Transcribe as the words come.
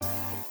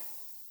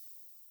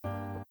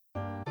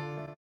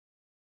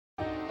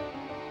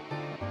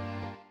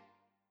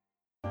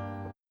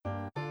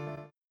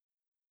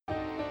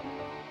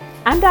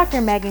I'm Dr.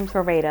 Megan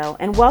Corrado,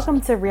 and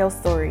welcome to Real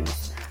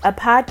Stories, a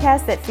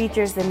podcast that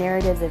features the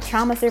narratives of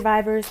trauma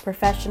survivors,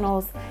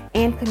 professionals,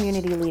 and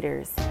community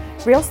leaders.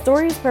 Real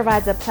Stories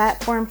provides a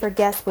platform for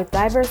guests with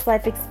diverse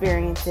life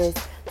experiences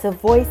to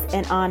voice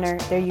and honor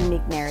their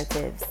unique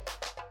narratives.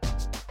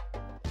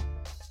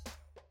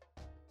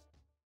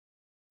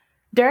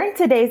 During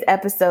today's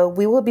episode,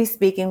 we will be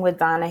speaking with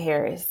Donna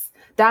Harris.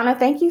 Donna,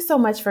 thank you so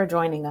much for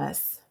joining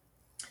us.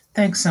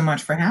 Thanks so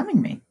much for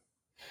having me.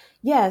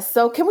 Yes,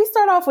 so can we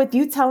start off with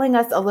you telling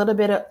us a little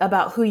bit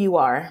about who you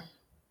are?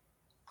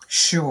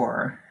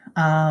 Sure.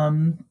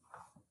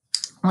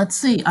 Let's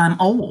see. I'm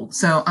old,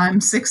 so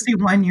I'm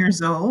 61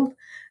 years old,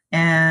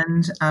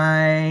 and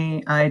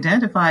I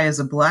identify as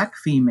a Black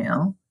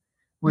female,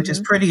 which is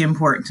pretty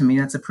important to me.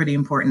 That's a pretty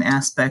important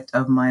aspect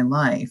of my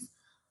life.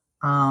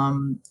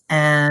 And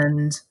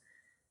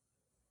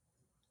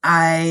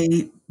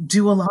I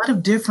do a lot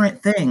of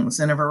different things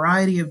in a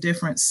variety of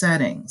different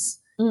settings.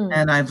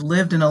 And I've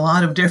lived in a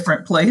lot of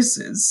different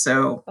places.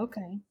 So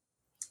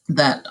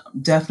that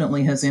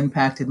definitely has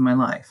impacted my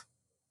life.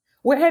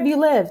 Where have you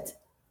lived?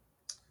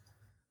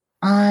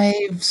 I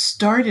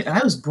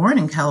was born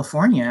in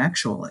California,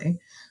 actually,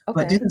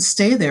 but didn't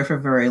stay there for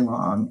very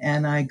long.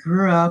 And I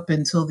grew up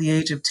until the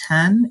age of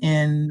 10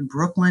 in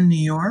Brooklyn, New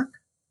York.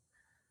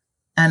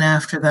 And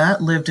after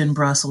that, lived in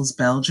Brussels,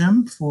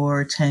 Belgium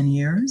for 10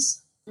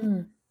 years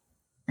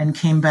and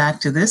came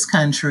back to this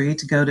country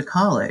to go to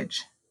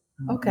college.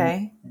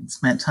 And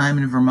spent time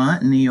in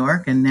Vermont and New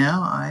York, and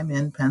now I'm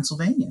in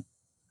Pennsylvania.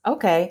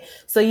 Okay.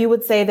 So you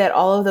would say that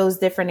all of those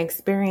different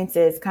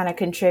experiences kind of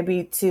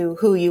contribute to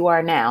who you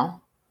are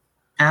now?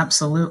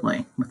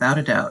 Absolutely, without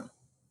a doubt.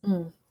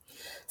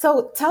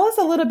 So tell us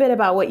a little bit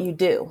about what you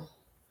do.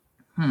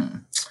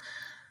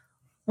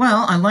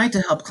 Well, I like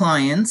to help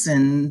clients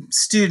and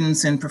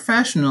students and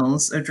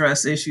professionals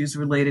address issues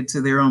related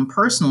to their own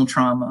personal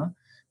trauma,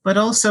 but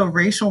also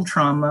racial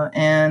trauma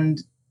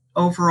and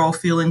overall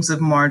feelings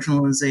of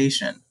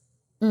marginalization.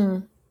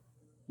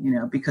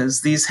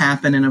 Because these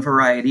happen in a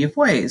variety of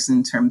ways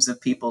in terms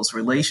of people's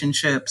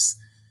relationships,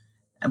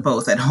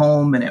 both at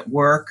home and at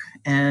work,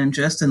 and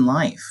just in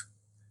life.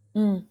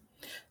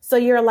 So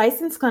you're a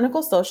licensed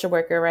clinical social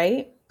worker,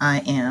 right?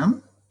 I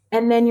am.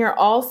 And then you're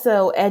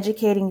also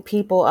educating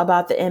people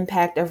about the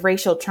impact of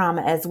racial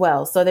trauma as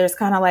well. So there's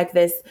kind of like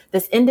this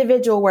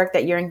individual work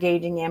that you're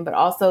engaging in, but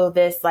also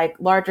this like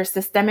larger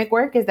systemic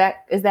work. Is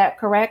that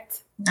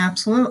correct?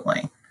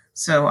 Absolutely.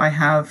 So I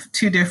have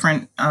two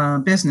different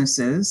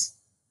businesses,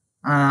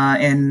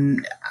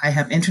 and I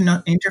have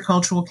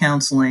intercultural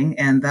counseling,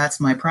 and that's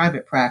my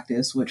private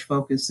practice, which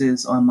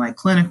focuses on my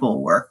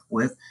clinical work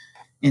with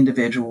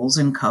individuals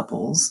and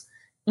couples.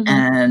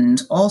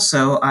 And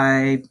also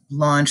I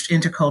launched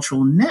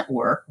Intercultural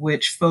Network,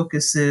 which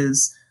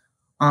focuses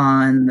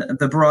on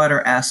the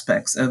broader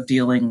aspects of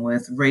dealing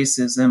with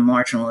racism,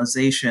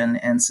 marginalization,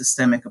 and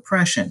systemic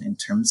oppression in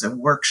terms of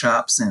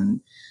workshops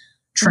and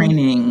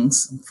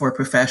trainings for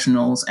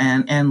professionals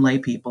and lay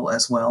people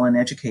as well, and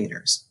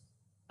educators.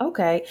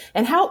 Okay.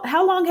 And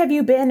how long have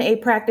you been a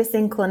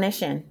practicing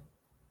clinician?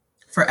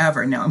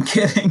 Forever. No, I'm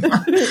kidding.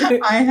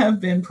 I have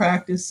been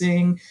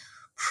practicing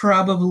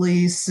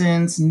probably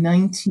since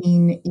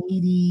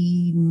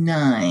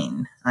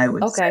 1989, I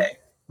would say.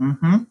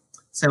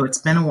 So it's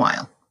been a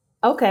while.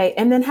 Okay.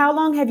 And then how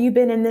long have you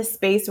been in this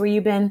space where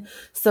you've been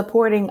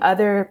supporting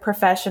other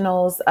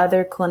professionals,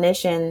 other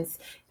clinicians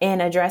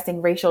in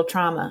addressing racial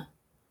trauma?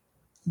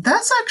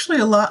 That's actually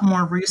a lot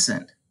more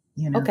recent.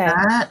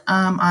 That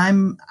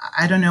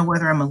I don't know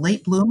whether I'm a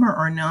late bloomer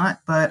or not,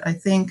 but I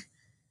think,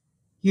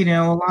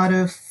 a lot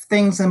of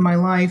things in my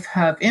life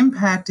have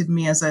impacted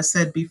me, as I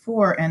said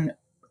before, and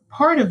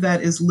part of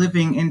that is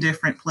living in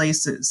different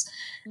places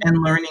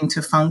and learning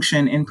to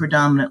function in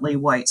predominantly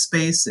white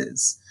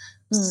spaces.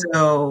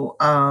 So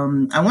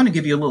I want to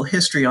give you a little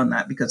history on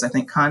that because I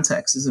think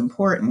context is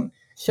important.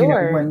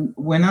 Sure.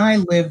 When I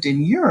lived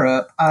in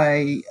Europe,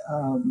 I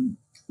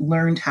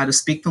learned how to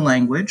speak the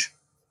language.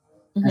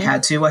 I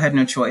had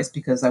no choice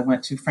because I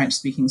went to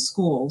French-speaking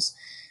schools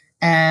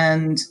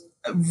and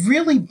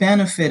really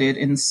benefited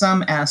in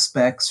some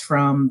aspects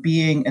from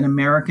being an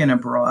American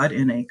abroad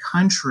in a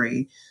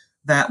country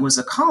that was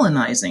a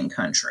colonizing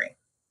country.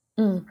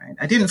 Right?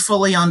 I didn't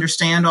fully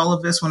understand all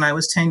of this when I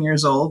was 10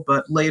 years old,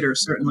 but later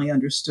certainly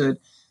understood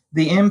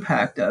the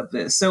impact of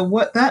this. So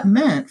what that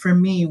meant for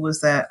me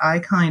was that I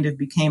kind of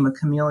became a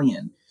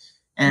chameleon.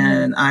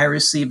 And I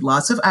received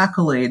lots of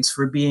accolades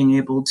for being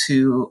able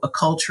to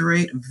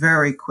acculturate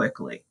very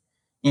quickly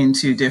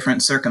into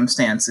different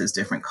circumstances,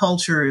 different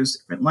cultures,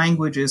 different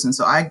languages. And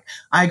so I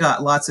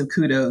got lots of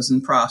kudos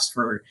and props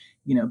for,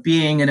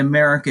 being an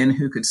American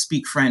who could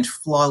speak French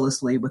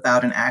flawlessly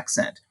without an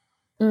accent.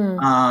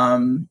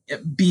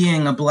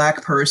 Being a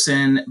Black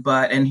person,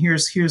 and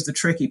here's the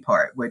tricky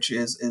part, which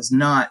is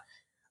not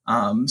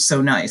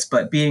so nice,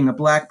 but being a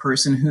Black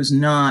person who's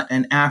not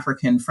an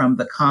African from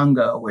the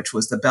Congo, which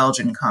was the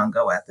Belgian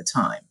Congo at the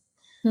time.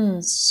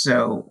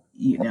 So,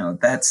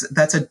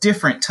 that's a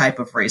different type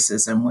of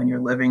racism when you're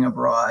living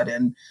abroad.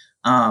 And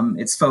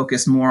It's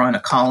focused more on a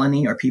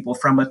colony or people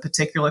from a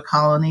particular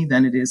colony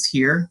than it is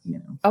here,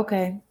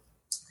 Okay.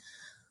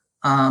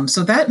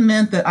 So that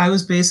meant that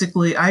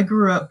I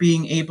grew up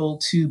being able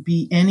to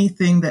be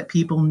anything that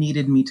people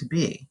needed me to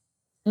be,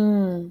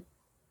 Mm.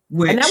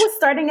 And that which, was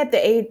starting at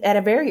at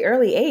a very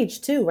early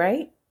age too,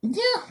 right?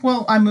 yeah,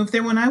 well, I moved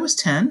there when I was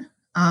 10.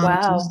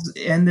 Wow.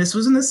 And this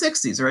was in the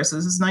 60s, right? So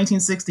this is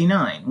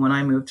 1969 when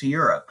I moved to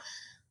Europe.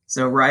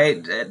 So,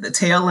 right at the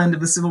tail end of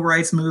the civil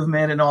rights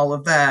movement and all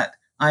of that,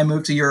 I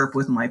moved to Europe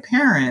with my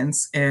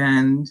parents.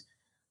 And,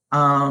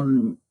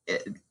 um,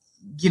 it,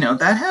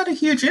 that had a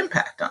huge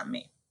impact on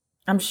me.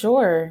 I'm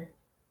sure.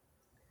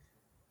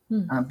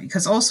 Hmm.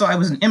 Because also I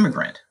was an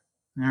immigrant.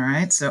 All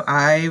right. So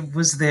I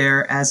was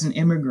there as an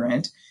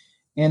immigrant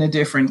in a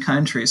different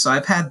country. So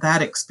I've had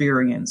that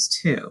experience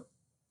too.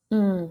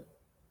 Mm.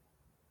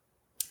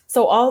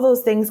 So all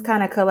those things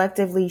kind of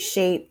collectively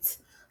shaped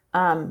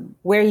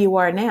where you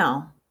are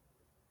now.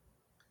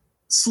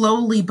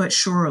 Slowly but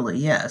surely,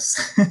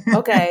 yes.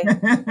 Okay.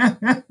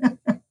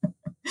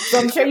 So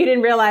I'm sure you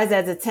didn't realize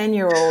as a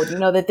 10-year-old,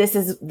 that this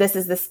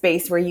is the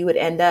space where you would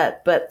end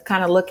up. But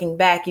kind of looking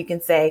back, you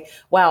can say,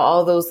 wow,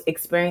 all those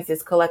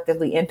experiences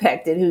collectively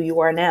impacted who you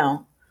are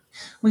now.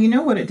 Well, you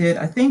know what it did?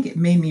 I think it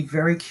made me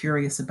very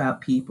curious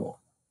about people.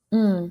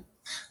 Mm.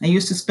 I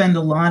used to spend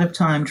a lot of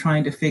time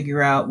trying to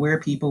figure out where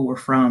people were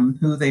from,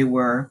 who they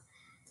were,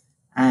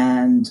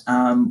 and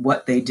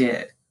what they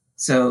did.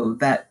 So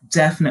that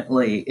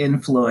definitely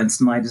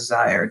influenced my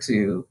desire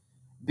to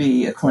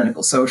be a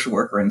clinical social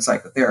worker and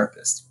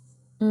psychotherapist.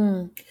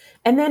 Mm.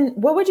 And then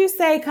what would you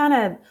say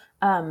kind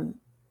of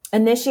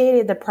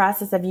initiated the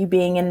process of you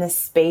being in this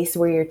space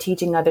where you're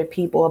teaching other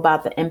people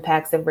about the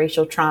impacts of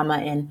racial trauma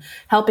and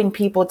helping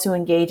people to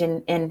engage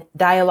in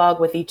dialogue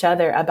with each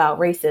other about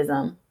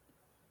racism?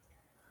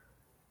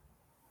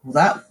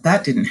 Well,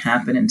 that didn't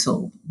happen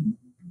until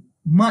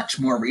much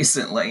more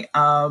recently.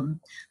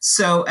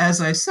 So, as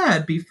I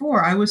said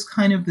before, I was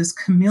kind of this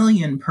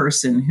chameleon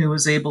person who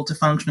was able to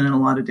function in a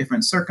lot of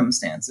different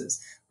circumstances.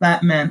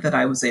 That meant that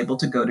I was able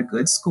to go to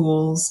good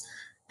schools,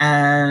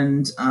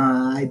 and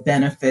I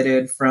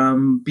benefited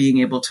from being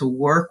able to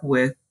work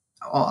with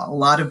a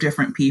lot of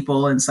different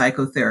people in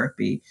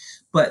psychotherapy.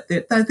 But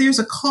there's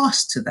a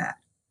cost to that,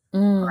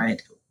 Mm.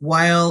 right?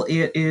 While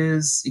it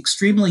is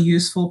extremely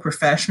useful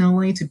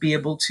professionally to be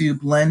able to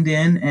blend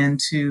in and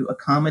to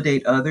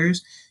accommodate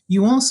others,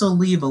 you also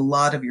leave a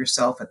lot of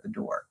yourself at the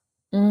door.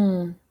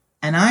 Mm.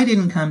 And I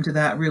didn't come to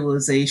that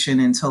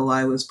realization until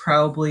I was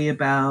probably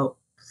about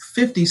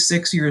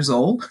 56 years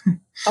old.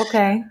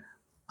 Okay.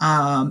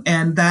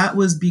 And that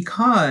was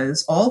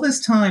because all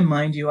this time,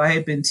 mind you, I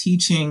had been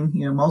teaching,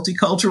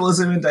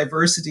 multiculturalism and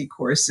diversity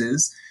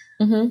courses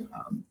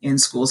Mm-hmm. in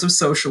schools of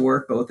social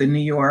work, both in New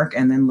York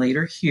and then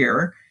later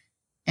here,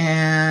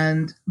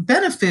 and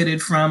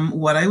benefited from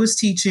what I was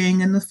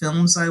teaching and the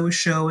films I was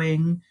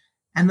showing.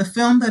 And the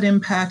film that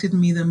impacted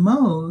me the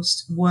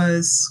most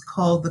was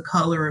called The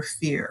Color of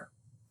Fear.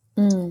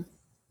 Mm.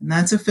 And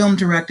that's a film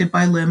directed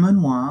by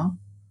Lemonnois,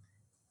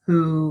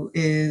 who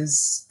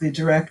is the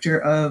director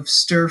of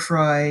Stir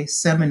Fry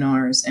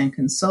Seminars and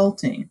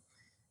Consulting.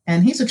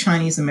 And he's a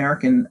Chinese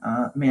American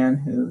man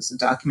who's a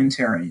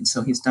documentarian,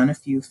 so he's done a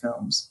few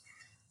films.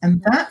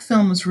 And that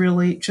film was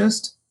really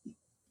just,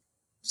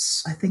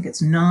 I think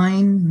it's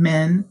 9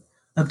 men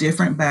of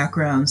different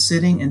backgrounds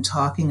sitting and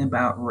talking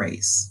about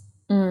race.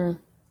 Mm.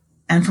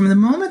 And from the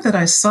moment that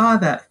I saw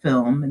that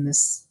film, and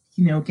this,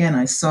 again,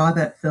 I saw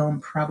that film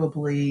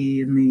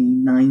probably in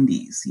the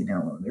 90s,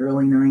 the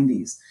early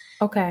 90s,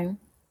 Okay.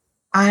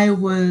 I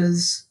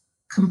was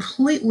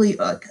completely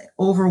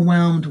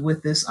overwhelmed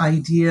with this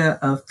idea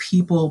of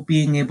people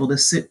being able to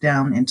sit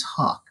down and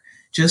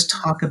just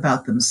talk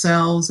about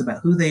themselves,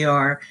 about who they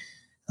are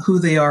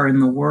in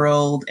the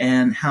world,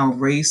 and how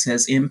race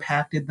has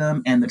impacted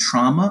them and the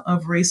trauma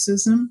of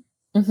racism.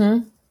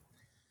 Mm-hmm.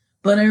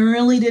 But I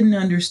really didn't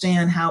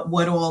understand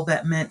what all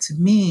that meant to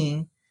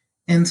me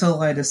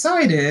until I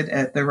decided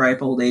at the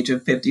ripe old age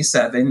of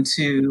 57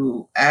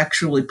 to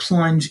actually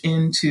plunge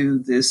into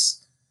this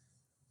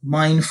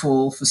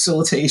mindful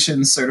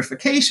facilitation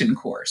certification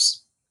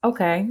course.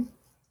 Okay.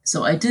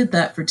 So I did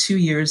that for 2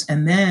 years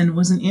and then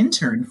was an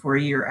intern for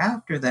a year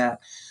after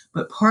that.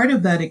 But part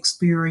of that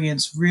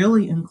experience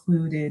really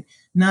included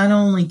not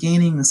only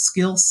gaining the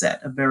skill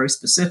set, a very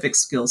specific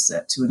skill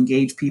set to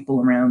engage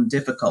people around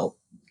difficult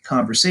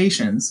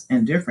conversations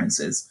and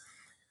differences,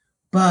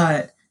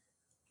 but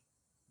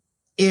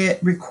it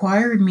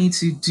required me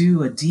to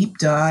do a deep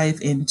dive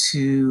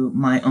into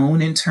my own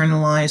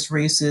internalized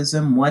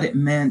racism, what it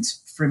meant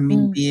for me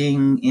Mm.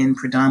 being in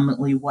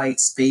predominantly white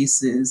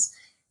spaces.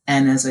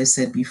 And as I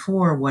said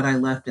before, what I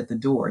left at the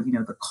door,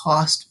 the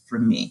cost for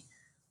me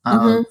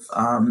of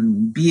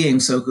Mm-hmm. being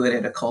so good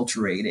at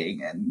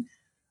acculturating. And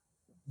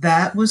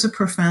that was a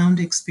profound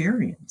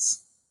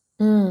experience.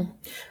 Mm.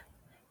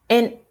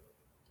 And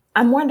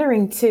I'm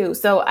wondering too.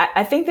 So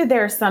I think that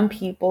there are some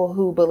people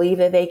who believe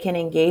that they can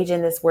engage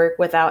in this work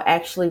without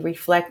actually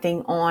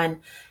reflecting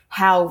on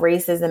how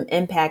racism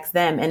impacts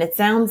them. And it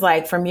sounds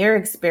like from your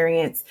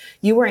experience,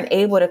 you weren't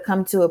able to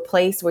come to a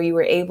place where you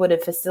were able to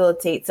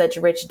facilitate such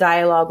rich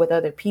dialogue with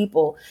other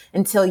people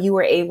until you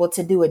were able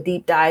to do a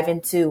deep dive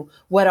into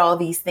what all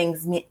these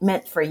things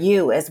meant for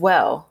you as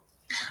well.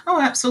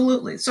 Oh,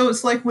 absolutely. So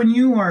it's like when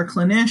you are a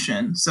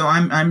clinician. So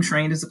I'm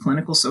trained as a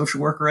clinical social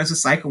worker, as a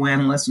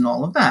psychoanalyst, and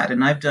all of that.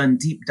 And I've done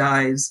deep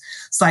dives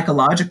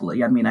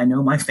psychologically. I mean, I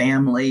know my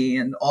family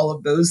and all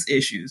of those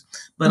issues,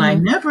 but I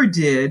Mm-hmm. never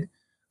did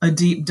a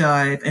deep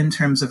dive in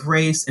terms of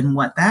race and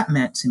what that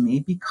meant to me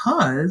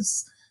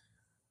because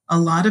a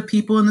lot of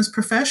people in this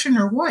profession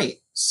are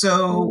white.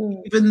 So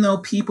Mm-hmm. even though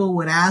people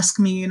would ask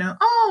me,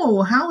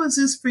 oh, how is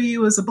this for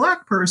you as a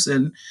Black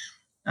person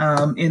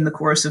in the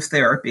course of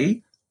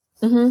therapy?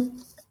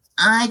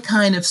 I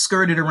kind of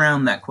skirted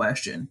around that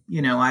question.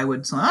 I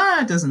would say,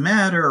 it doesn't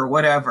matter or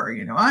whatever,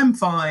 I'm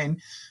fine.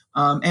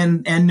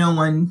 And no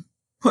one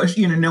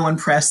no one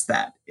pressed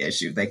that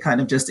issue. They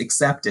kind of just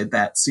accepted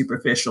that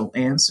superficial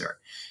answer.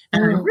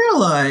 And I Mm-hmm.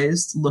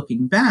 realized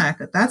looking back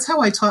that that's how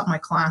I taught my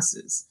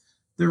classes.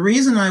 The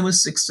reason I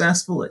was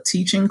successful at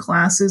teaching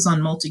classes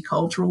on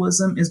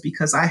multiculturalism is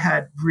because I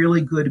had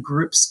really good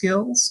group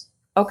skills.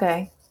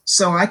 Okay.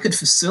 So I could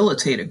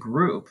facilitate a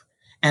group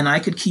and I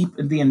could keep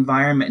the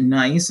environment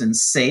nice and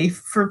safe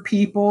for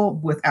people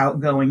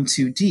without going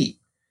too deep.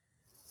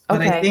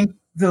 But I Okay. think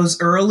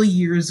those early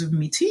years of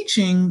me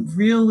teaching,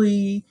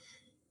 really,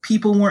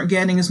 people weren't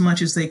getting as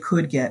much as they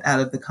could get out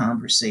of the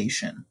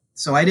conversation.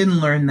 So I didn't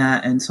learn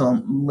that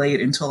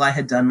until I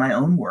had done my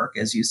own work,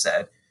 as you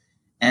said,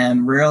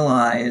 and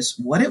realize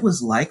what it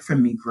was like for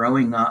me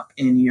growing up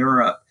in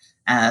Europe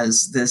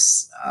as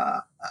this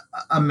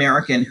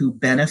American who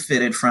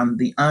benefited from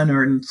the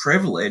unearned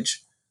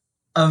privilege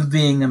of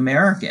being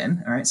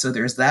American. All right, so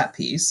there's that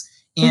piece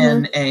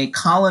in Mm-hmm. a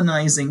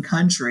colonizing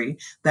country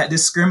that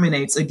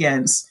discriminates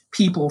against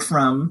people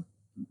from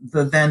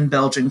the then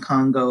Belgian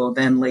Congo,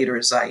 then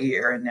later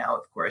Zaire, and now,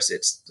 of course,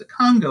 it's the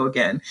Congo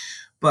again.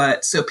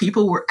 But so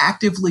people were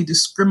actively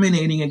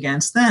discriminating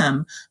against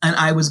them, and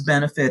I was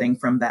benefiting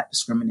from that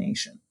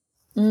discrimination,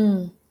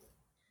 Mm.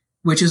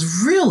 which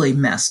is really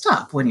messed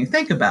up when you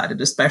think about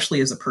it,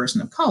 especially as a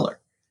person of color.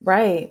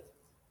 Right.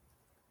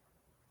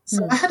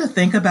 So I had to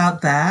think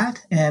about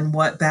that and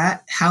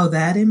how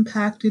that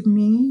impacted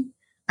me.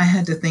 I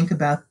had to think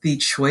about the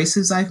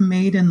choices I've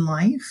made in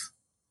life.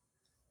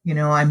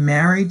 I'm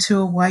married to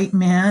a white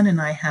man and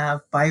I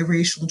have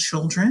biracial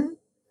children.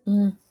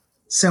 Mm.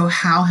 So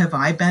how have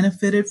I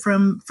benefited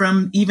from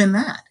even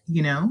that?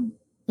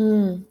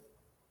 Mm.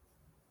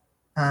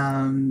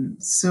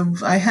 So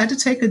I had to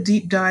take a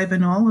deep dive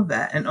in all of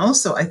that. And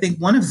also, I think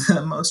one of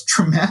the most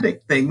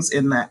traumatic things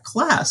in that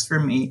class for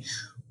me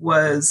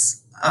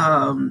was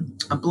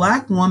a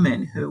Black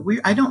woman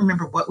I don't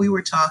remember what we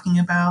were talking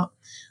about,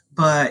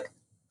 but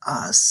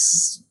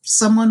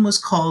someone was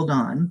called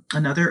on,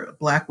 another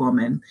Black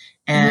woman,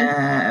 Mm-hmm.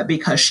 and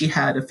because she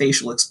had a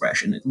facial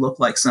expression, it looked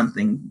like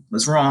something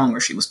was wrong or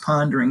she was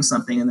pondering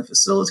something. And the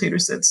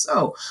facilitator said,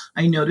 "So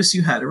I noticed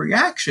you had a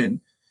reaction."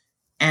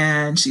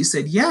 And she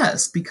said,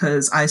 "Yes,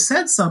 because I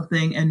said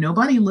something and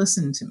nobody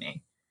listened to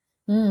me."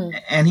 Mm.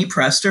 And he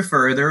pressed her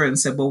further and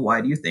said, "Well, why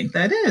do you think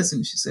that is?"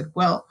 And she said,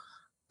 "Well,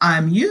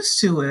 I'm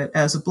used to it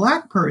as a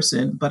Black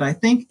person, but I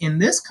think in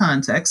this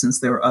context, since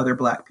there are other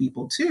Black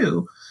people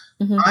too,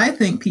 Mm-hmm. I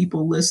think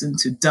people listen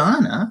to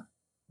Donna,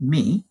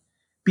 me,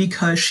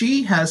 because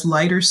she has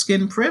lighter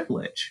skin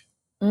privilege."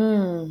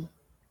 Mm.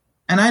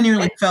 And I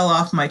nearly fell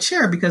off my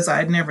chair because I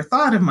had never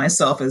thought of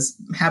myself as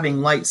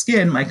having light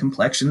skin. My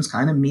complexion's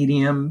kind of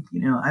medium,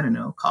 I don't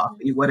know,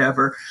 coffee,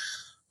 whatever.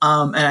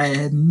 And it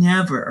had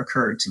never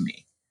occurred to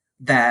me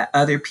that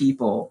other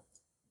people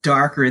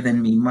darker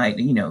than me might,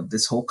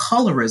 this whole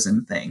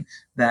colorism thing,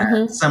 that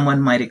Mm-hmm. someone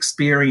might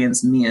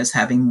experience me as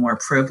having more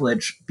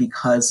privilege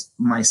because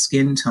my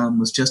skin tone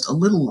was just a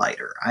little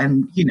lighter.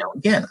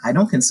 Again, I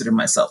don't consider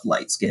myself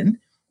light skinned,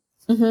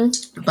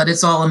 Mm-hmm. but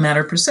it's all a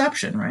matter of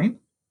perception, right?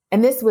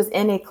 And this was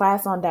in a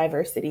class on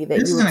diversity that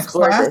This is you in a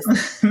explored class.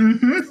 this.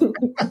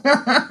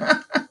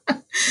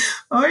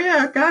 Oh,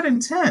 yeah, it got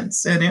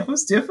intense and it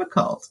was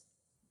difficult.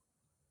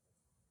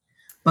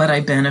 But I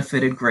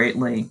benefited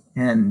greatly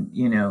and,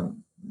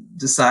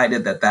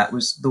 decided that that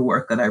was the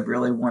work that I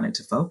really wanted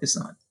to focus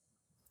on.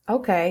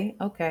 Okay.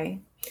 Okay.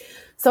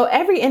 So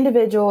every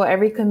individual,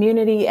 every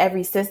community,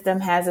 every system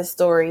has a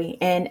story,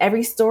 and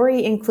every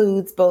story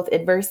includes both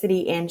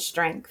adversity and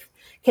strength.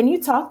 Can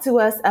you talk to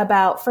us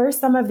about first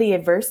some of the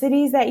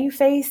adversities that you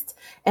faced,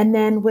 and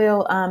then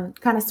we'll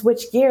kind of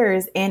switch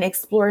gears and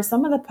explore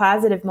some of the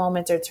positive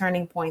moments or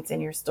turning points in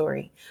your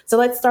story. So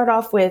let's start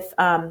off with,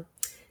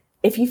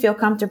 if you feel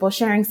comfortable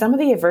sharing some of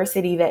the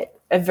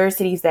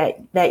adversities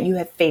that you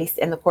have faced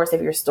in the course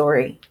of your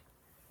story.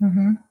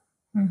 Mm-hmm.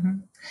 Mm-hmm.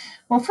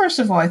 Well, first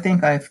of all, I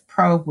think I've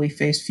probably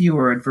faced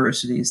fewer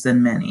adversities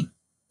than many.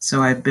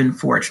 So I've been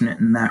fortunate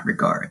in that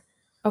regard.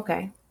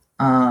 Okay.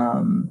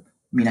 Um,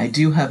 mean, I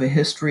do have a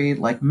history,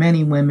 like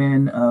many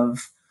women,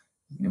 of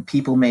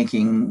people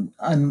making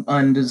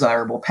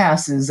undesirable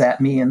passes at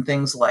me and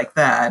things like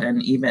that,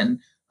 and even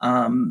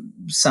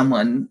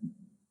someone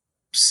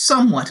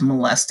somewhat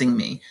molesting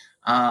me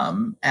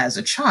as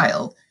a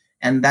child.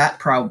 And that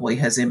probably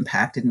has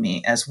impacted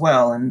me as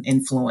well and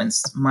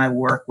influenced my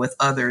work with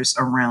others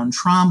around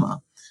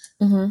trauma.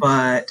 Mm-hmm.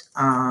 But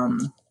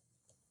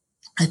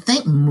I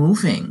think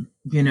moving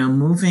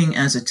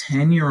as a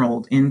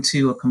 10-year-old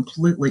into a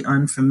completely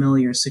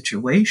unfamiliar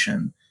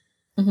situation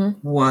Mm-hmm.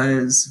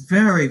 was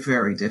very,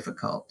 very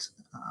difficult.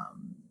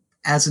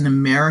 As an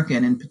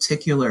American in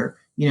particular,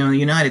 in the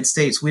United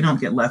States, we don't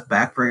get left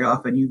back very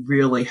often. You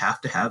really have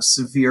to have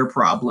severe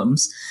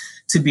problems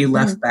to be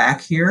left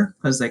back here,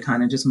 because they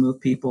kind of just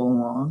move people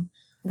along.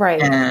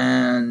 Right.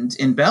 And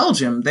in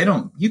Belgium,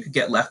 you could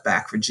get left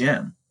back for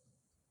gym.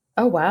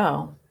 Oh,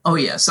 wow. Oh,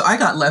 yeah. So I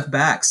got left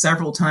back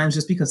several times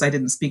just because I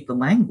didn't speak the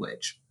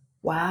language.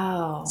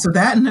 Wow. So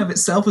that in of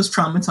itself was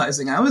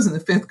traumatizing. I was in the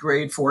 5th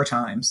grade 4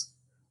 times.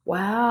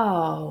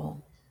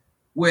 Wow.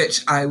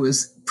 Which I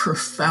was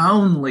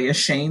profoundly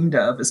ashamed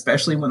of,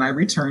 especially when I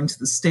returned to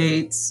the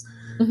States.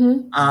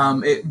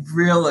 Mm-hmm. It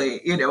really,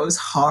 it was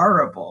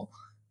horrible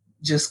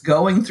just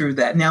going through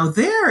that. Now,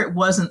 there it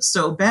wasn't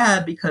so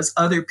bad because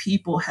other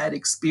people had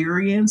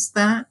experienced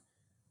that.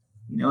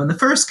 In the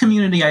first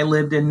community I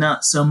lived in,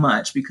 not so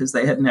much, because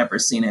they had never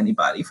seen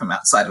anybody from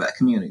outside of that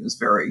community. It was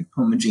very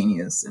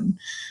homogeneous and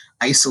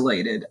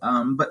isolated.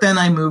 But then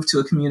I moved to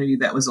a community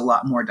that was a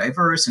lot more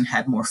diverse and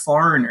had more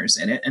foreigners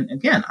in it. And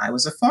again, I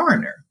was a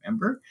foreigner,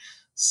 remember?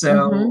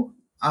 So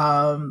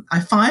I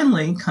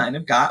finally kind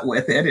of got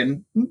with it,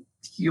 and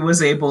he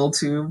was able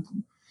to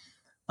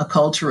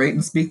acculturate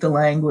and speak the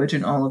language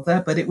and all of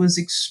that. But it was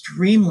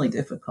extremely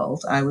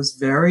difficult. I was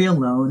very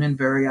alone and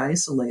very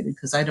isolated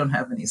because I don't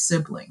have any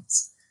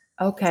siblings.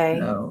 Okay.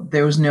 So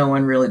there was no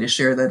one really to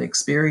share that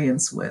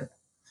experience with.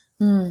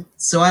 Mm.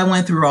 So I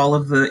went through all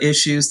of the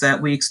issues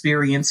that we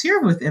experience here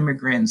with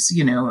immigrants.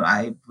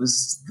 I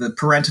was the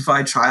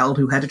parentified child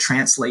who had to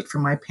translate for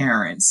my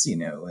parents,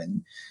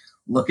 and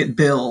look at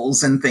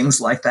bills and things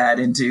like that,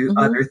 and do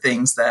other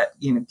things that,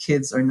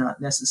 kids are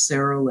not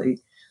necessarily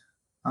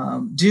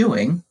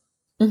doing.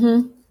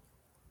 Mm-hmm.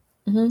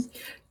 Mm-hmm.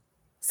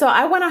 So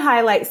I want to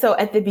highlight, so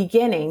at the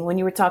beginning, when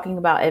you were talking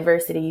about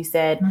adversity, you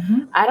said,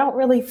 I don't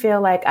really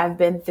feel like I've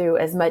been through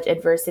as much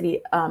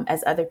adversity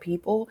as other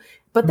people.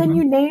 But then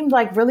you named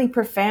like really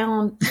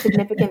profound,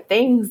 significant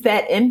things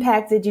that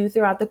impacted you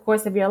throughout the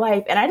course of your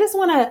life. And I just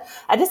want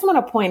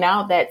to point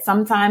out that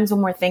sometimes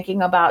when we're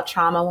thinking about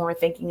trauma, when we're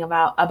thinking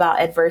about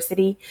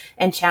adversity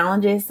and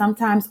challenges,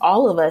 sometimes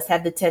all of us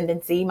have the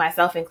tendency,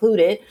 myself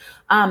included,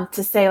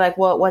 to say like,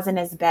 well, it wasn't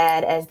as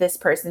bad as this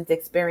person's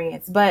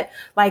experience. But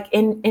like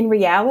in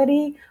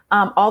reality,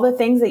 all the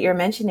things that you're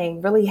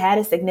mentioning really had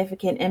a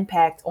significant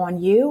impact on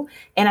you.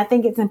 And I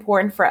think it's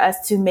important for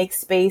us to make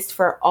space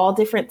for all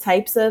different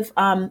types of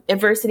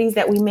adversities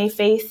that we may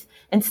face,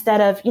 instead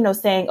of,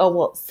 saying, oh,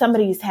 well,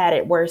 somebody's had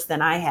it worse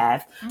than I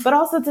have, but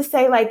also to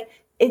say like,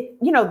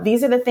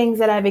 these are the things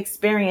that I've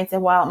experienced.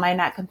 And while it might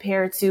not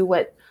compare to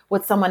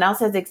what someone else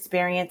has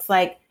experienced,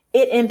 like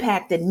it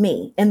impacted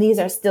me, and these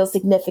are still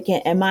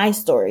significant in my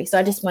story. So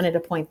I just wanted to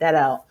point that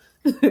out.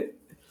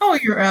 Oh,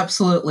 you're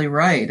absolutely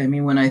right. I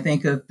mean, when I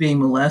think of being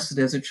molested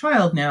as a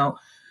child now,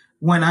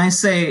 when I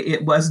say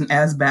it wasn't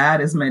as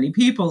bad as many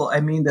people, I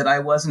mean that I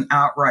wasn't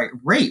outright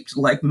raped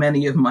like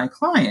many of my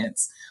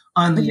clients.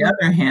 On the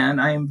other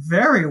hand, I am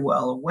very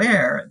well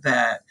aware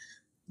that,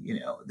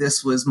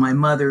 this was my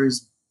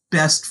mother's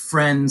best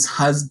friend's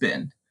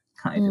husband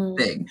kind of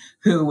thing,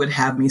 who would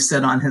have me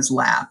sit on his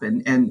lap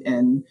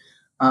and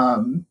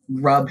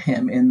rub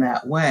him in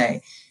that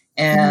way.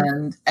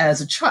 And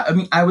as a child, I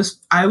mean, I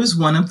was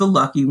one of the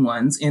lucky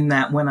ones in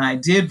that when I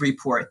did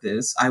report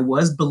this, I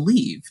was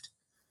believed,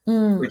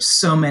 which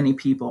so many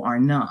people are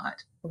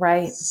not.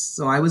 Right.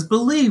 So I was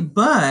believed,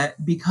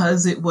 but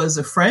because it was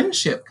a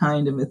friendship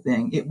kind of a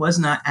thing, it was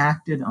not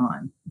acted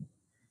on.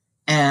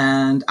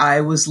 And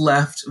I was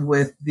left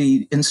with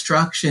the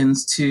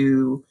instructions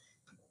to,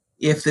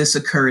 if this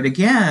occurred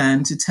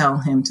again, to tell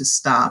him to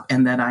stop,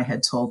 and that I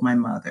had told my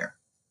mother.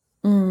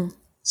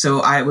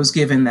 So I was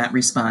given that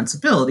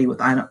responsibility,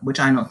 which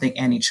I don't think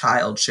any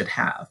child should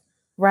have.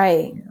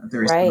 Right. The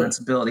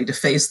responsibility to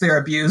face their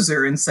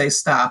abuser and say,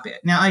 stop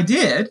it. Now I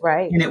did,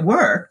 and it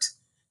worked,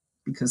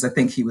 because I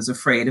think he was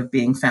afraid of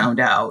being found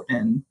out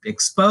and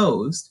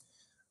exposed.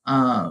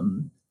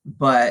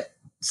 But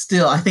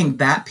still, I think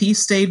that piece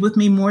stayed with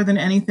me more than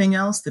anything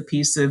else, the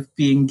piece of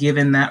being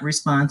given that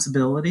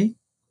responsibility.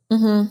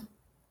 And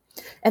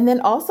then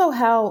also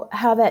how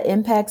that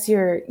impacts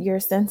your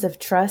sense of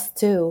trust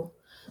too.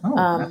 Oh,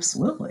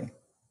 absolutely.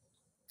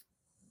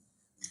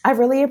 I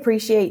really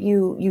appreciate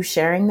you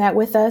sharing that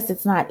with us.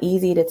 It's not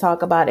easy to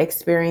talk about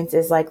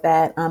experiences like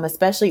that,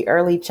 especially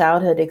early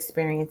childhood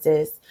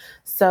experiences.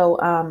 So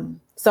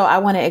I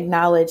want to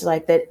acknowledge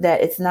like that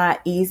it's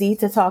not easy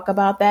to talk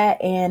about that.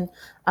 And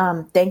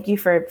thank you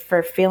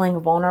for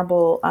feeling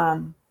vulnerable,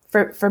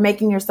 for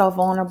making yourself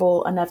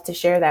vulnerable enough to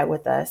share that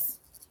with us.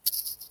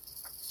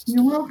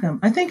 You're welcome.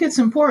 I think it's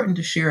important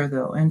to share,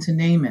 though, and to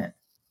name it,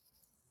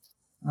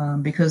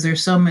 because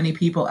there's so many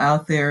people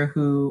out there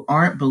who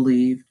aren't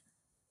believed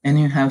and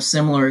who have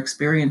similar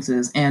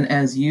experiences. And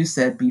as you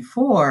said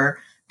before,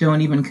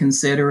 don't even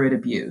consider it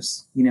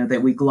abuse,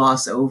 that we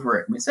gloss over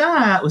it and we say,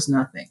 it was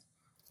nothing.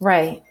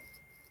 Right.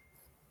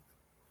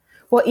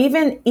 Well,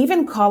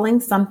 even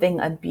calling something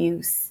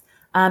abuse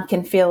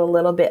can feel a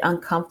little bit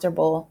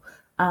uncomfortable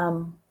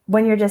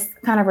when you're just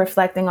kind of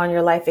reflecting on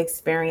your life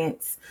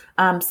experience.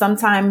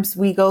 Sometimes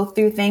we go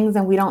through things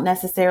and we don't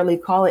necessarily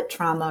call it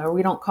trauma, or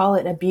we don't call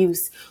it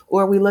abuse,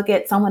 or we look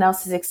at someone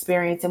else's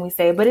experience and we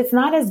say, but it's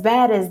not as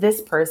bad as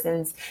this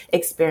person's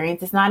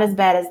experience. It's not as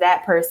bad as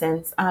that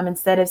person's,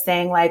 instead of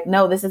saying like,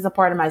 no, this is a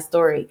part of my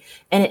story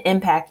and it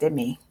impacted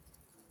me.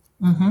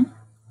 Mm-hmm.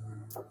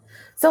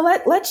 So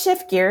let's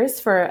shift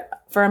gears for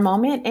a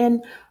moment.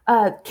 And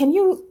can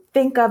you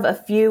think of a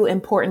few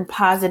important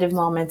positive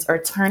moments or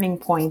turning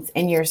points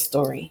in your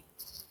story?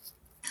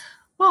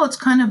 Well, it's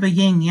kind of a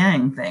yin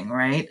yang thing,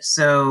 right?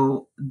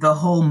 So the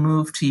whole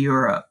move to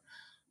Europe,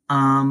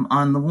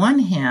 on the one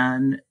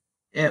hand,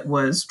 it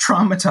was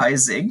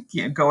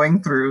traumatizing,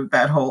 going through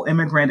that whole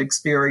immigrant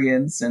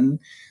experience and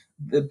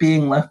the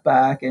being left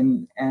back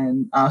and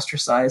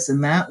ostracized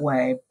in that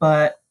way.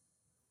 But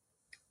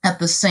at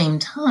the same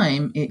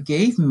time, it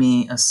gave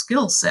me a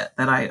skill set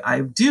that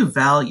I do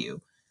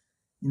value,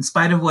 in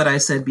spite of what I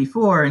said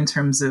before in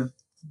terms of,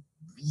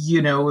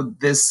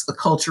 this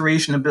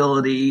acculturation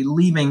ability,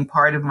 leaving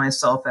part of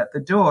myself at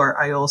the door.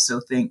 I also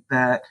think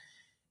that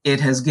it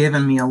has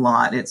given me a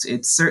lot.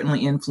 It's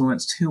certainly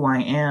influenced who I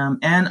am,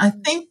 and I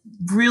think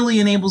really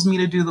enables me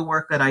to do the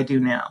work that I do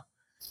now,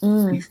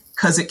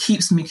 because it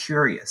keeps me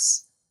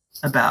curious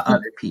about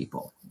other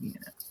people.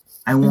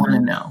 I want to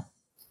know.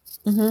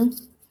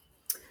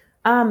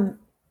 Mm-hmm.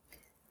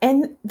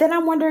 And then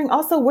I'm wondering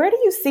also, where do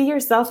you see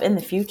yourself in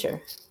the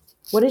future?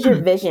 What is your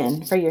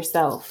vision for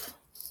yourself?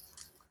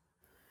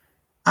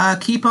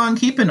 Keep on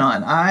keeping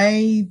on.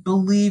 I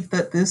believe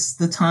that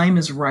the time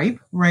is ripe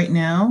right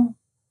now,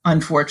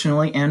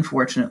 unfortunately and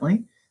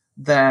fortunately,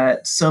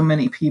 that so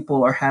many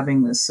people are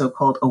having this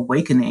so-called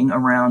awakening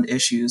around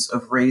issues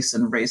of race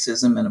and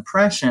racism and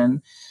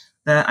oppression,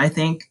 that I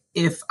think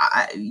if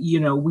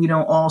we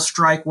don't all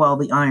strike while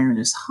the iron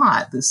is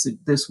hot,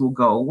 this will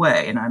go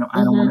away. And I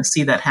don't want to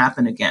see that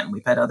happen again.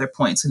 We've had other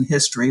points in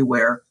history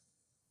where,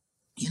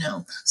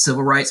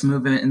 civil rights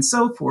movement and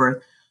so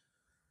forth,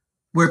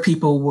 where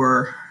people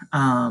were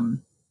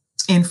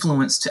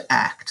influenced to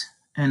act.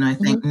 And I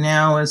think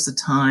now is the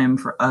time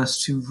for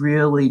us to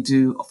really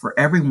for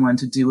everyone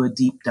to do a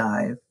deep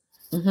dive,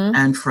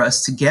 and for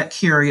us to get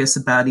curious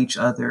about each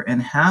other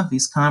and have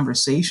these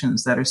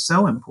conversations that are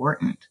so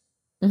important.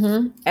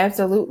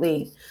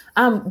 Absolutely.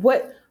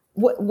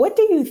 What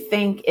do you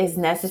think is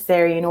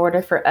necessary in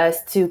order for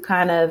us to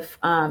kind of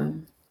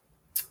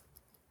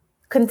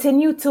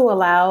continue to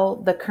allow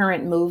the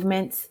current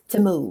movements to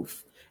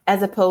move,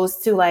 as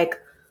opposed to like,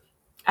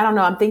 I don't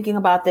know, I'm thinking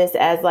about this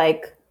as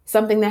like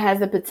something that has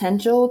the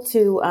potential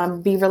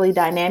to be really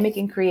dynamic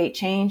and create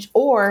change,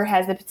 or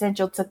has the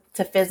potential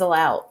to fizzle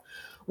out?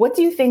 What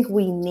do you think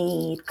we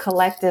need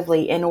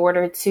collectively in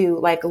order to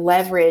like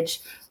leverage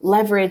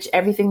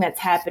everything that's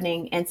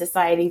happening in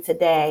society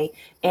today,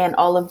 and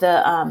all of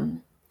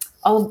the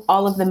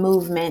all of the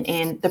movement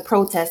and the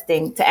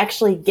protesting, to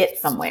actually get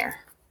somewhere?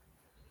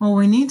 Well,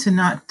 we need to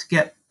not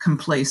get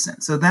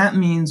complacent. So that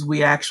means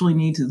we actually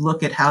need to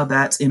look at how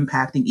that's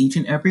impacting each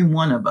and every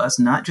one of us,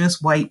 not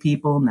just white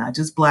people, not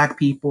just Black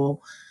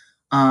people,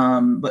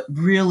 but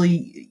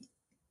really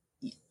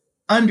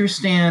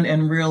understand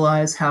and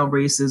realize how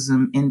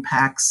racism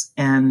impacts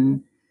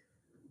and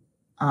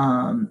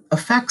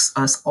affects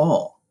us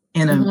all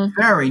in a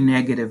very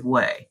negative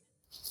way.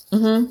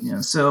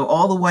 So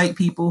all the white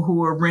people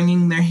who are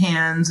wringing their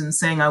hands and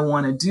saying, I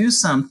want to do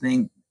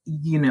something,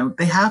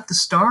 they have to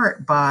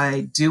start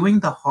by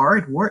doing the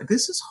hard work.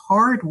 This is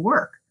hard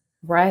work.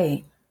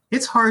 Right.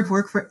 It's hard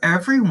work for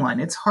everyone.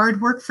 It's hard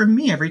work for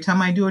me every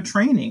time I do a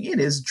training. It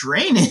is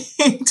draining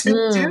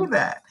to do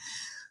that.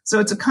 So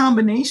it's a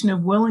combination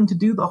of willing to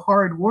do the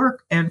hard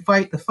work and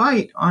fight the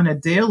fight on a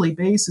daily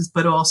basis,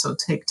 but also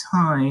take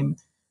time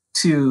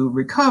to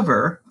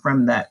recover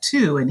from that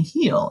too, and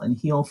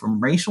heal from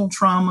racial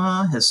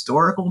trauma,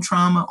 historical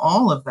trauma,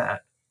 all of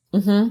that.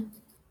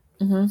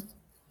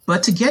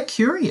 But to get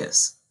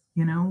curious,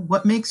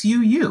 what makes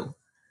you you?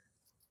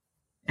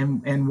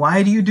 And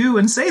why do you do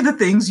and say the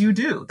things you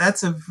do?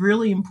 That's a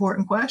really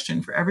important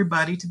question for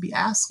everybody to be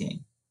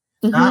asking.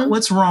 Not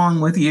what's wrong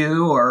with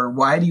you or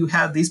why do you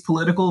have these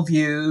political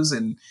views.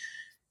 And,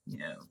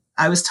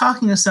 I was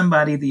talking to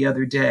somebody the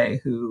other day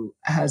who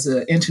has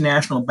an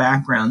international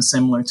background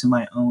similar to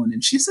my own,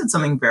 and she said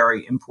something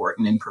very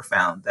important and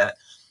profound that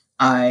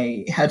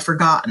I had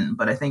forgotten,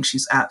 but I think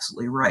she's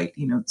absolutely right.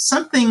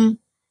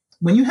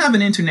 When you have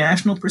an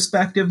international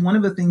perspective, one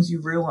of the things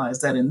you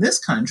realize that in this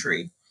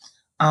country,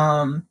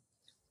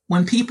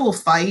 when people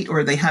fight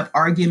or they have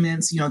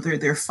arguments,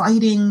 they're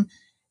fighting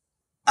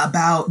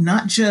about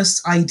not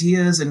just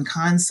ideas and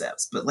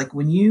concepts, but like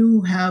when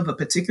you have a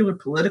particular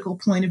political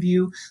point of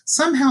view,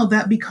 somehow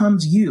that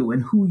becomes you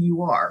and who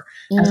you are,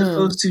 as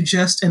opposed to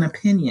just an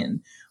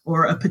opinion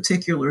or a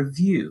particular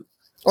view.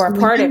 Or a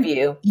part of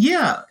you.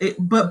 Yeah,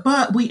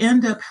 but we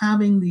end up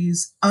having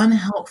these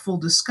unhelpful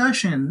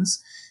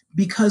discussions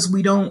because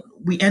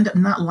we end up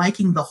not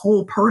liking the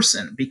whole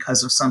person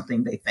because of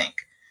something they think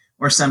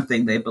or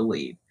something they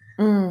believe.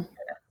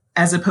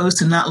 As opposed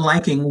to not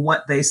liking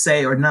what they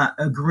say or not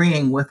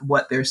agreeing with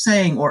what they're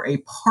saying or a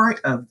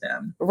part of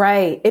them.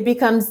 Right. It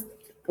becomes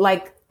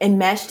like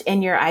enmeshed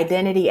in your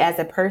identity as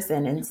a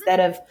person instead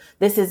of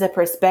this is a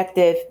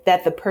perspective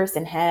that the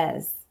person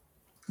has.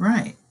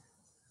 Right.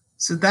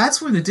 So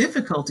that's where the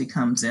difficulty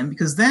comes in,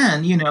 because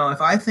then,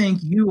 if I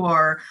think you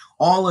are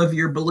all of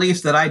your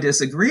beliefs that I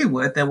disagree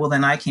with,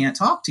 then I can't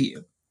talk to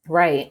you.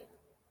 Right.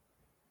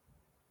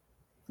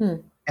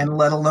 And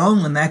let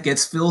alone when that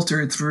gets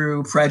filtered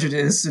through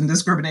prejudice and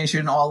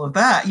discrimination and all of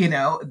that,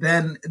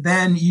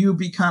 then you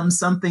become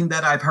something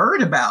that I've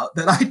heard about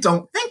that I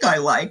don't think I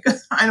like.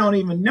 I don't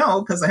even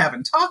know because I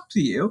haven't talked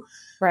to you.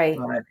 Right.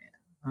 But,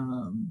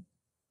 and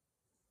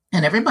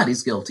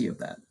everybody's guilty of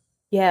that.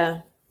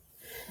 Yeah.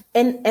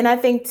 And I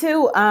think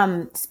too,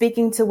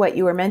 speaking to what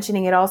you were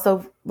mentioning, it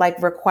also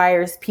like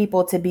requires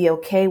people to be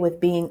okay with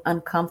being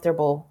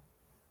uncomfortable.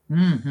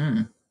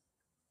 Mm-hmm.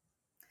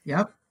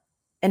 Yep.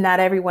 And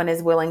not everyone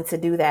is willing to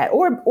do that,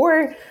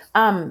 or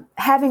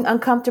having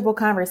uncomfortable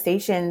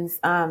conversations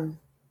can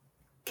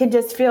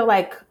just feel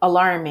like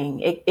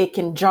alarming. It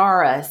can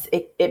jar us.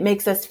 It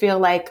makes us feel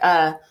like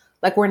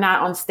we're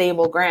not on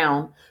stable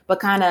ground. But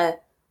kind of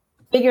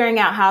figuring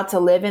out how to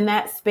live in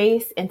that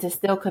space and to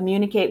still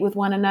communicate with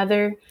one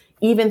another,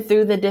 even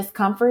through the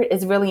discomfort,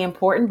 is really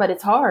important. But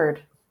it's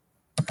hard.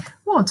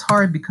 Well, it's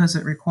hard because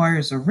it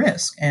requires a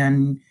risk.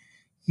 And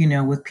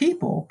with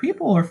people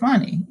are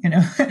funny.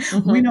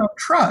 We don't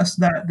trust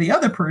that the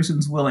other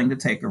person's willing to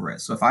take a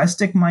risk. So if I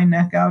stick my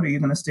neck out, are you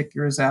going to stick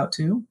yours out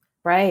too?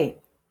 Right.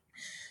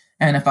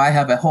 And if I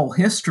have a whole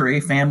history,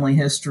 family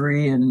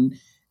history, and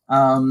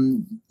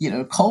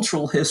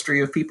cultural history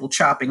of people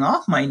chopping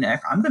off my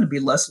neck, I'm going to be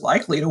less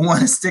likely to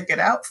want to stick it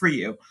out for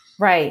you.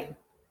 Right.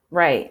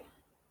 Right.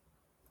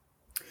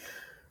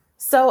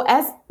 So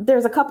as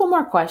there's a couple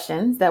more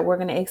questions that we're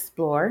going to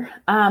explore.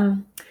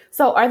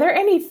 So are there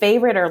any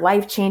favorite or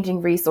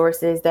life-changing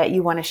resources that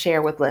you want to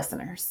share with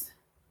listeners?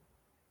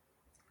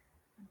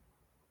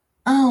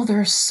 Oh,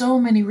 there are so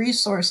many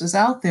resources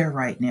out there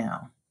right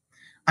now.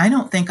 I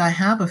don't think I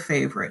have a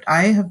favorite.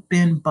 I have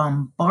been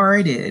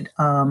bombarded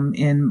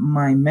in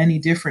my many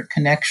different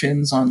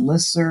connections on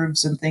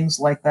listservs and things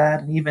like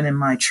that, and even in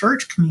my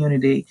church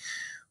community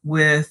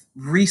with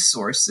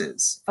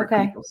resources for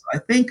people. So I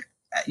think,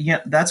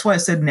 that's why I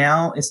said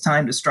now it's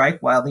time to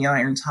strike while the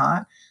iron's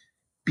hot,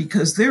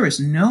 because there is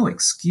no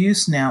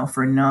excuse now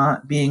for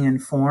not being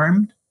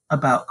informed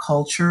about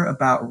culture,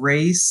 about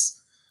race,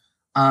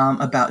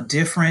 about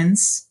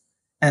difference,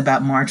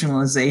 about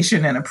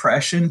marginalization and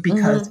oppression,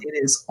 because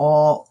it is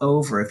all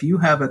over. If you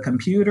have a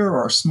computer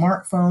or a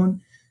smartphone,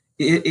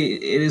 it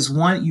is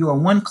you are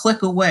one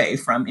click away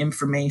from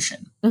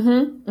information.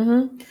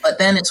 But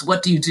then it's,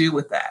 what do you do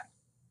with that?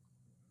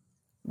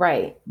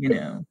 Right.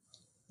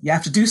 You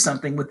have to do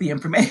something with the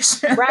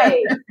information.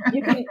 Right.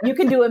 You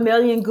can do a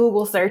million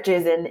Google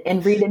searches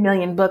and read a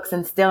million books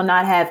and still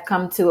not have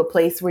come to a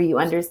place where you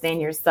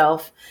understand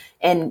yourself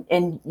and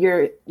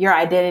your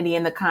identity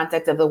in the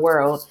context of the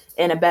world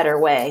in a better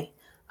way.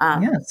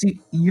 Yes,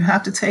 you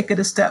have to take it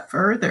a step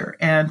further.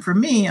 And for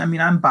me,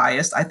 I'm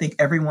biased. I think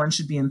everyone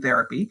should be in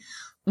therapy.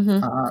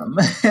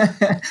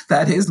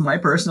 That is my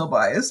personal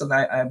bias, and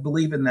I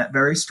believe in that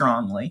very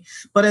strongly.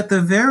 But at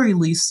the very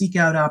least, seek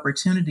out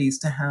opportunities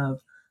to have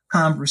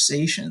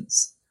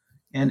conversations.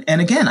 And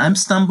again, I'm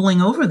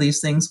stumbling over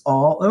these things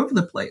all over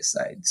the place.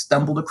 I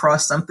stumbled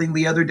across something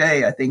the other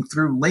day, I think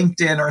through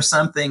LinkedIn or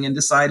something, and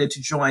decided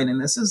to join.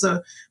 And this is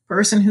a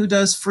person who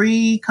does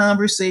free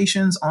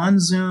conversations on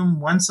Zoom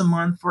once a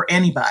month for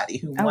anybody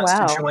who wants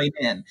to join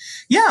in.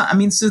 Yeah,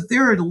 so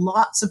there are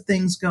lots of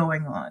things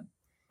going on.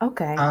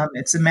 Okay.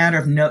 It's a matter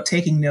of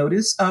taking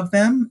notice of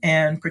them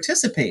and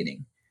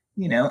participating.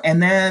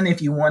 And then if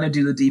you want to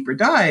do the deeper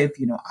dive,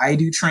 I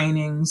do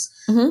trainings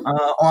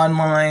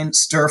online.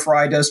 Stir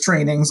Fry does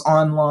trainings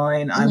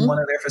online. I'm one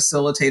of their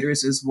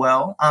facilitators as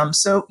well.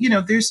 So,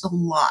 there's a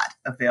lot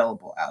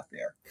available out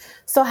there.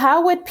 So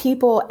how would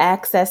people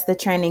access the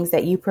trainings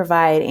that you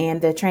provide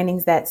and the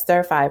trainings that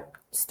Stir Fry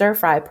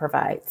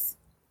provides?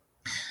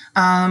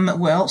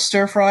 Well,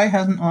 Stir Fry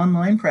has an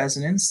online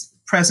presence.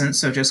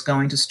 So just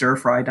going to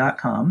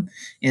stirfry.com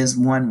is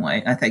one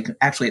way. I think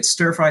actually it's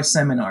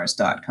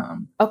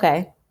stirfryseminars.com.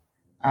 Okay.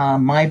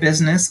 My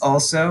business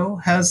also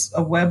has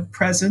a web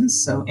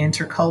presence. So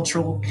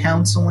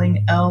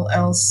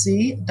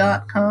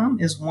interculturalcounselingllc.com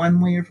is one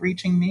way of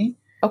reaching me.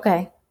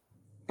 Okay.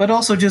 But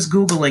also just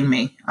Googling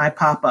me. I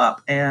pop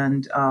up,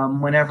 and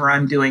whenever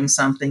I'm doing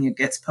something, it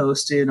gets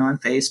posted on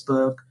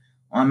Facebook,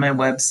 on my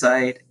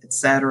website,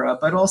 etc.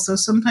 But also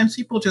sometimes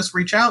people just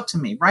reach out to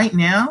me. Right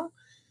now,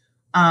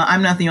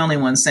 I'm not the only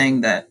one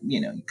saying that,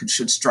 you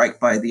should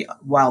strike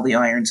while the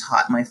iron's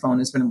hot. My phone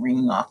has been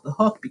ringing off the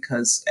hook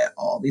because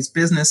all these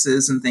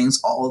businesses and things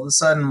all of a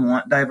sudden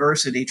want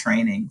diversity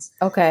trainings.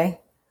 Okay.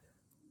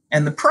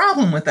 And the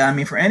problem with that, I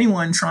mean, for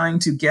anyone trying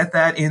to get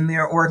that in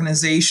their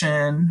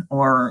organization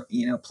or,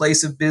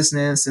 place of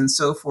business and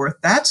so forth,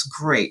 that's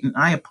great. And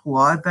I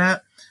applaud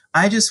that.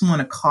 I just want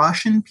to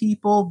caution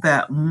people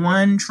that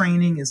one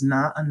training is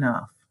not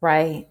enough.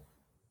 Right.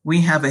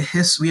 We have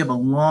a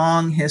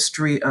long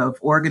history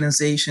of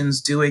organizations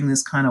doing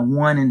this kind of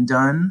one and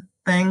done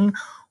thing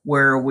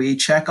where we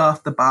check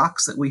off the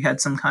box that we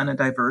had some kind of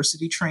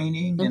diversity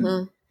training. Mm-hmm.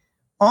 And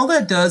all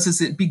that does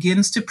is it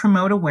begins to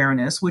promote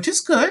awareness, which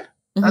is good.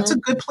 Mm-hmm. That's a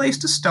good place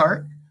to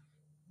start.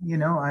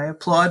 I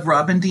applaud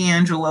Robin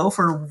DiAngelo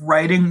for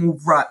writing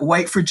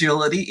White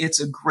Fragility.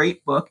 It's a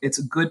great book. It's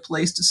a good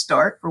place to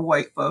start for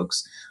white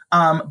folks,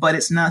 but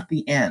it's not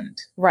the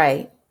end.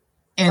 Right.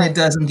 And It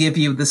doesn't give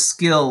you the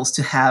skills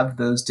to have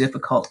those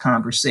difficult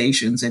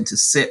conversations and to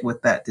sit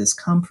with that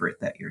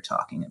discomfort that you're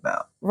talking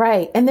about.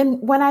 Right. And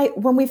then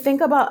when we think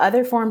about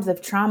other forms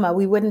of trauma,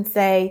 we wouldn't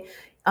say,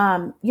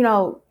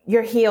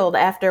 you're healed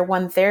after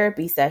one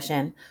therapy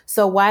session.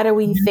 So why do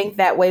we think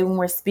that way when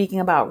we're speaking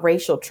about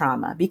racial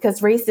trauma? Because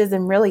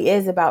racism really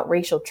is about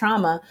racial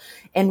trauma.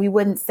 And we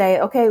wouldn't say,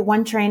 okay,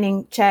 one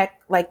training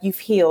check, like you've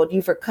healed,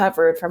 you've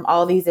recovered from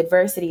all these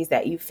adversities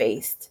that you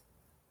faced.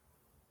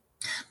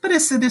 But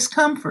it's the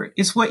discomfort.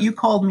 It's what you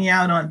called me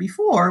out on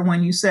before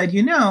when you said,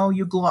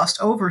 you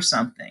glossed over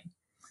something.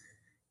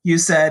 You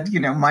said,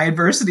 my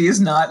adversity is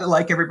not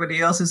like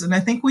everybody else's. And I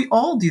think we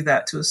all do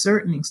that to a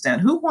certain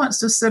extent. Who wants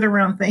to sit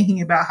around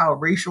thinking about how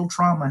racial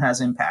trauma has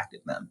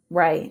impacted them?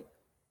 Right.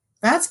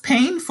 That's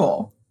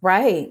painful.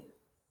 Right.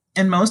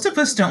 And most of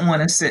us don't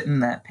want to sit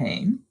in that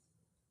pain.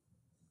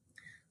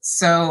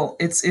 So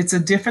it's a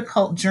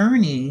difficult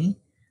journey,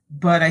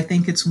 but I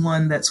think it's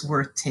one that's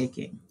worth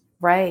taking.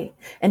 Right.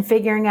 And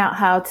figuring out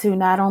how to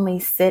not only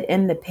sit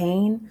in the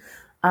pain,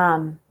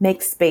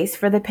 make space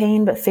for the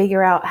pain, but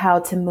figure out how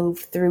to move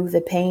through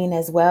the pain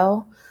as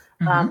well.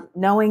 Mm-hmm.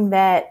 Knowing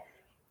that,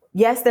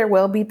 yes, there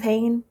will be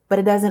pain, but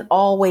it doesn't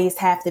always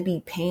have to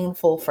be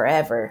painful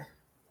forever.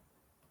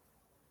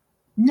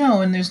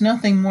 No, and there's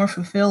nothing more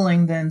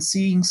fulfilling than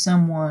seeing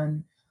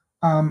someone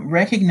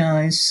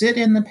recognize, sit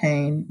in the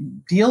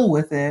pain, deal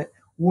with it,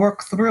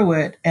 work through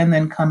it, and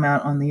then come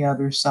out on the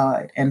other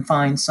side and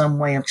find some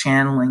way of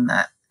channeling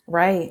that.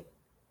 Right.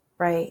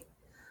 Right.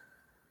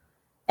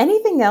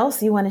 Anything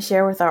else you want to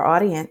share with our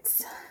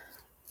audience?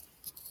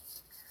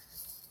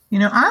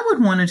 I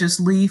would want to just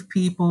leave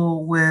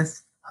people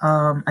with,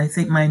 I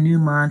think, my new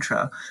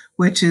mantra,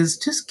 which is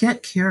just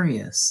get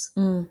curious.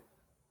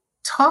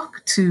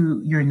 Talk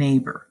to your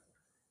neighbor.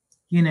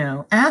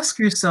 Ask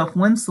yourself,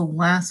 when's the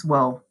last,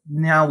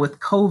 now with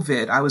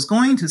COVID, I was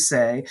going to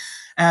say,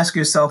 ask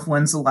yourself,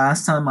 when's the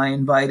last time I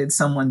invited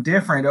someone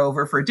different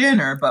over for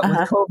dinner? But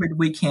with COVID,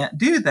 we can't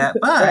do that.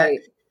 But right.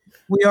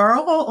 We are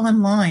all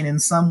online in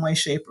some way,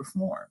 shape, or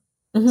form.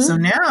 Mm-hmm. So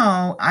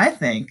now I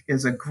think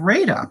is a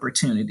great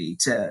opportunity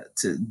to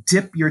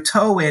dip your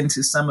toe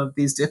into some of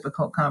these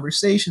difficult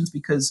conversations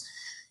because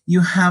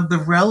you have the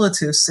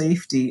relative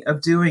safety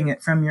of doing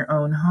it from your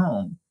own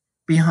home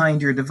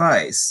behind your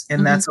device.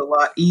 And that's a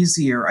lot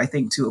easier, I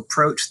think, to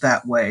approach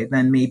that way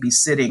than maybe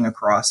sitting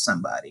across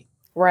somebody.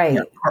 Right.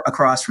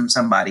 Across from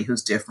somebody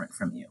who's different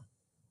from you.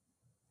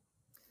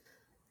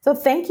 So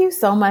thank you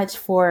so much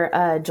for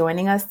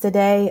joining us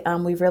today.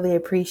 We really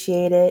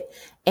appreciate it.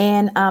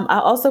 And I'll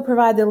also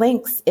provide the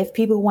links if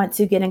people want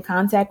to get in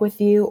contact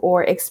with you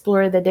or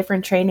explore the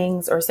different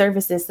trainings or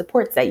services,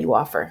 supports that you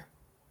offer.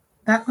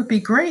 That would be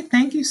great.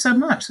 Thank you so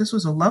much. This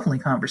was a lovely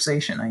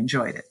conversation. I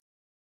enjoyed it.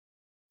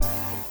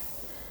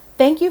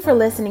 Thank you for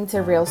listening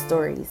to Real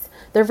Stories.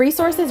 The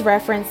resources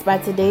referenced by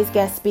today's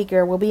guest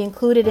speaker will be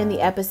included in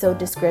the episode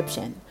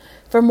description.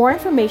 For more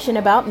information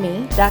about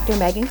me, Dr.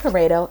 Megan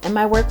Corrado, and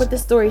my work with the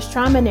Storiez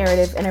Trauma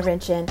Narrative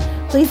Intervention,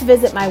 please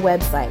visit my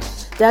website,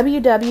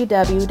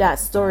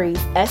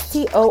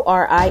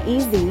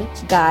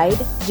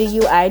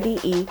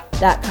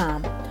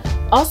 www.storiez.com.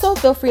 Also,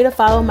 feel free to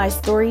follow my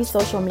Storiez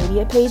social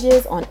media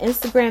pages on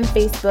Instagram,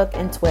 Facebook,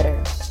 and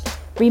Twitter.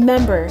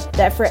 Remember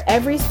that for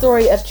every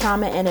story of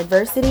trauma and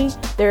adversity,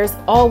 there is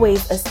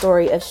always a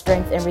story of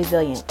strength and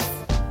resilience.